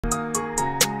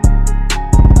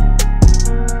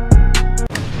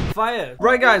Fire.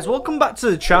 Right guys, welcome back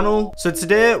to the channel. So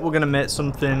today we're gonna make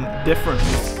something different.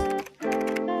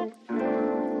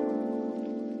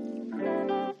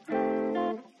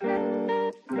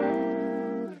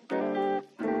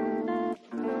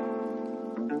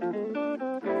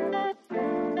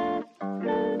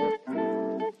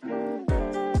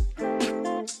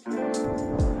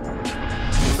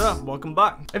 So, welcome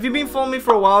back. If you've been following me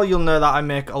for a while, you'll know that I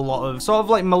make a lot of sort of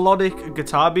like melodic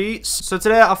guitar beats. So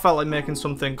today I felt like making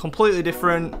something completely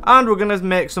different, and we're gonna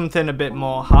make something a bit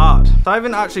more hard. So I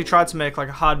haven't actually tried to make like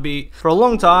a hard beat for a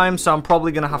long time, so I'm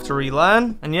probably gonna have to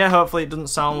relearn. And yeah, hopefully it doesn't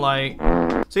sound like...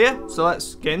 So yeah, so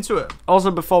let's get into it.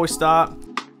 Also, before we start,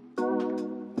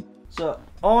 so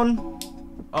on,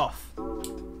 off.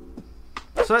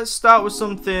 So let's start with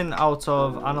something out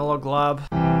of Analog Lab.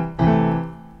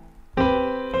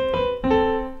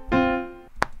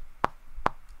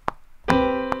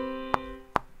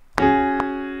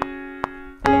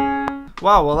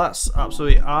 Wow, well that's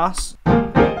absolutely arse.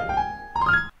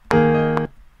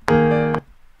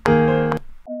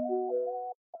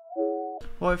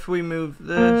 What if we move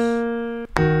this?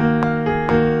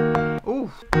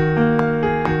 Ooh.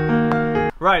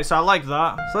 Right, so I like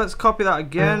that. So let's copy that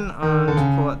again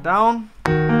and pull it down.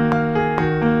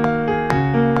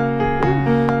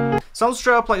 Sounds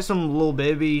straight up like some Lil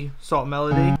Baby sort of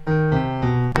melody.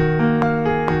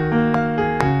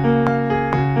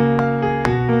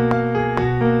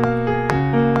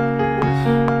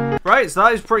 Right, so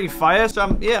that is pretty fire, so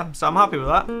I'm happy with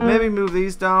that. Maybe move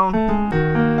these down.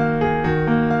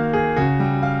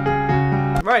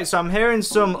 Right, so I'm hearing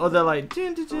some other like...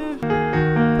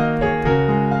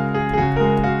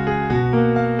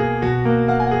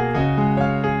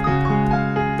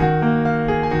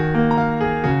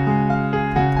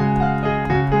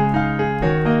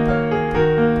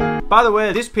 By the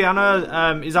way, this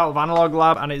piano is out of Analog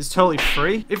Lab and it's totally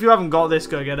free. If you haven't got this,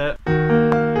 go get it.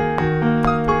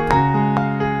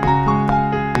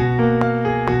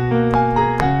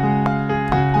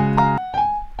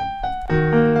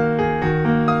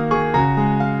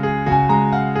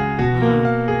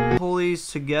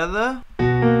 Together. I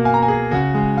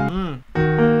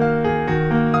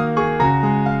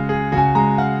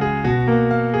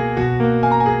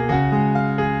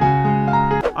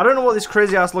don't know what this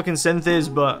crazy ass looking synth is,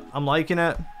 but I'm liking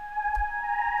it.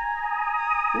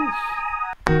 Oof.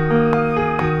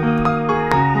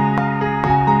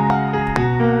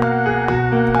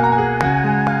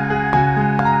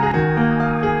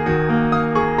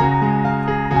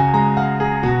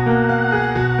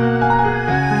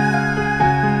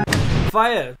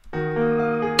 Fire.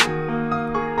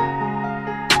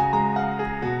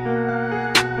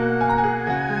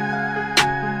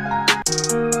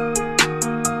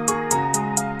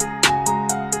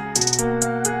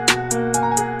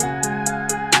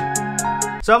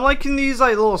 So I'm liking these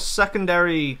like little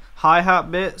secondary hi-hat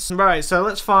bits. Right, so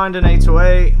let's find an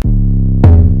 808.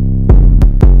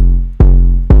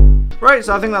 Right,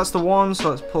 so I think that's the one, so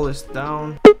let's pull this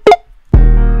down.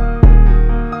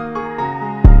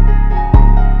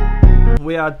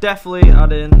 We are definitely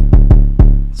adding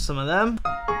some of them.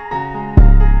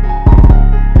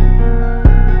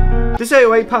 This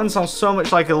 808 pattern sounds so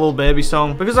much like a Lil Baby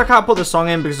song. Because I can't put the song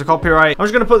in because of copyright, I'm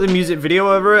just going to put the music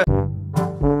video over it.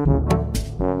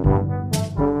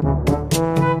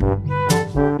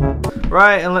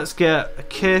 Right, and let's get a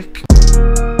kick.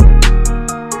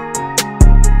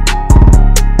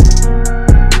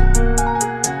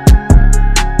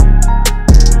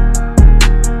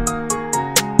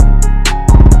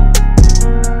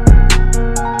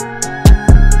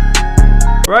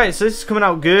 Right, so this is coming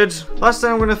out good. Last thing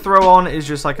I'm going to throw on is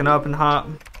just like an open hat.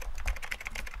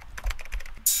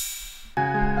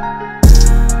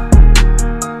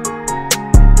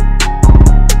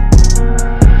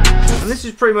 And this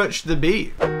is pretty much the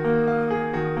beat.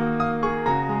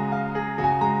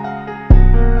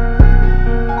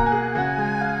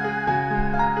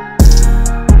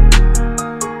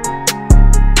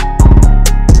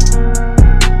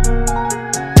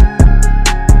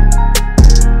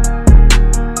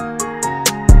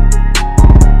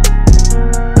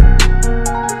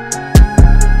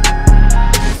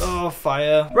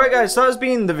 Fire. Right guys, so that's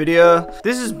been the video.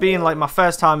 This has been like my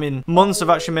first time in months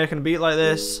of actually making a beat like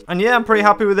this, and yeah, I'm pretty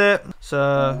happy with it.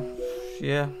 So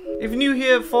yeah, if you're new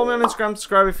here, follow me on Instagram,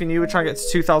 subscribe if you're new. We're trying to get to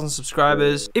 2,000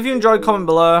 subscribers. If you enjoyed, comment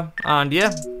below, and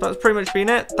yeah, that's pretty much been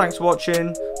it. Thanks for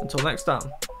watching. Until next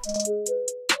time.